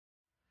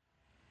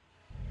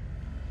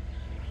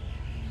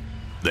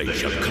They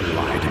shall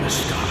collide in the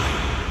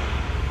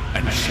sky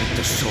and shed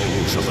the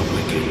souls of the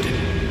wicked.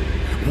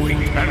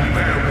 Weep and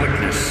bear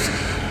witness.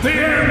 The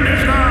end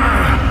is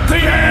nigh! The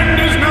end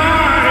is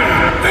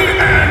nigh! The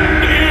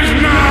end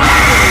is nigh!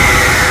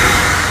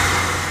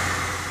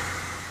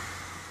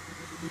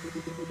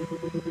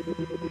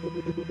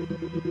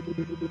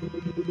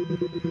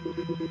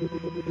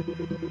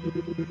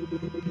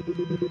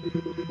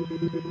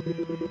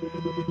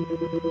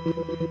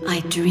 I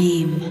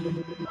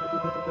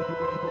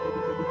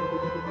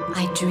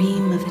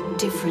dream of a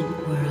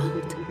different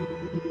world.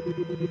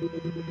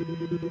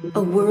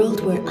 A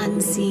world where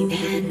unseen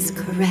hands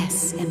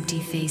caress empty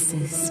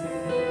faces,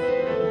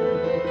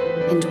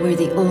 and where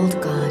the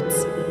old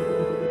gods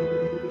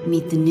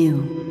meet the new.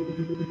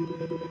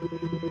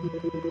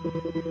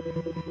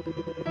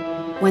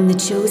 When the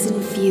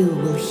chosen few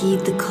will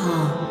heed the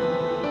call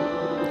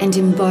and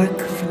embark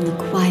from the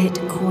quiet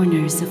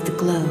corners of the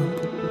globe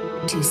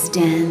to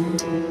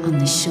stand on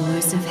the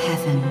shores of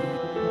heaven,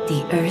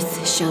 the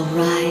earth shall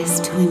rise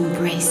to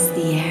embrace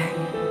the air,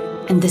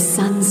 and the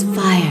sun's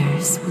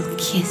fires will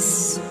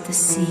kiss the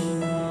sea.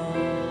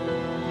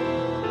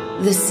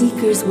 The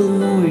seekers will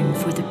mourn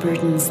for the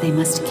burdens they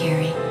must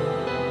carry,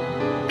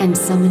 and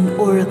summon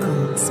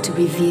oracles to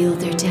reveal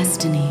their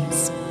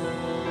destinies.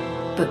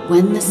 But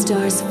when the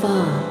stars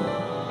fall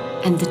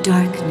and the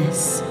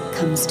darkness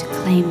comes to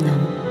claim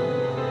them,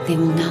 they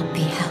will not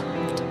be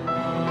helped.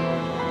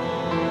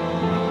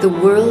 The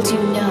world you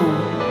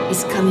know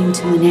is coming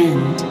to an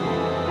end,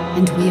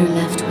 and we are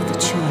left with a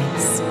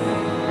choice.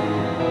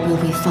 Will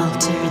we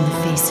falter in the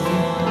face of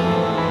it,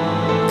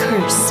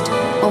 cursed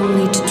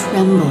only to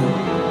tremble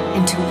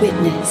and to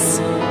witness?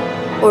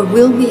 Or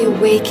will we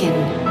awaken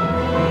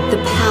the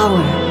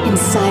power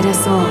inside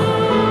us all?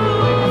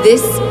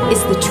 This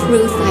is the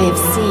truth I have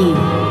seen,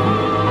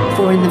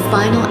 for in the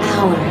final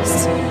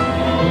hours,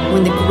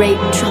 when the great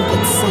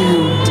trumpets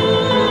sound,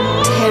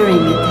 tearing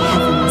at the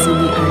heavens and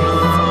the earth,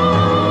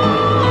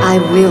 I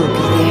will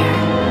be there.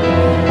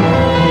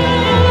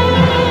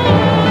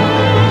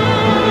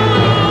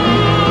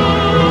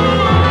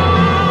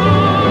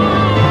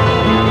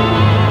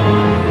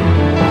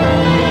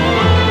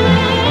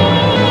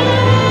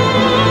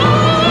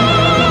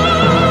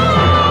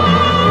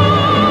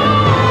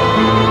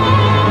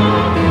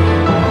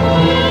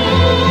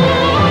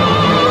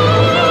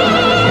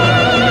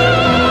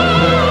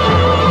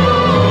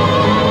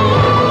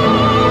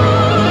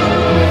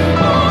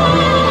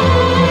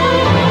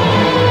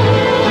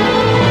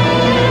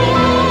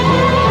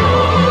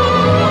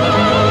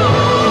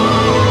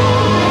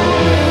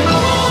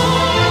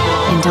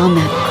 On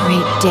that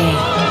great day,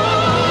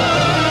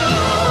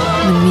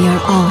 when we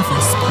are all of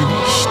us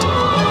punished,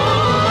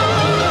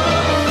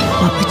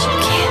 what would you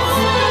give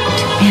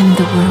to end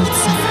the world's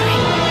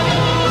suffering?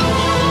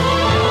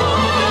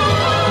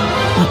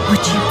 What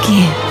would you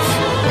give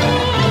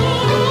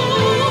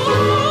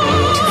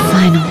to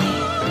finally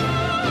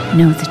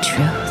know the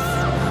truth?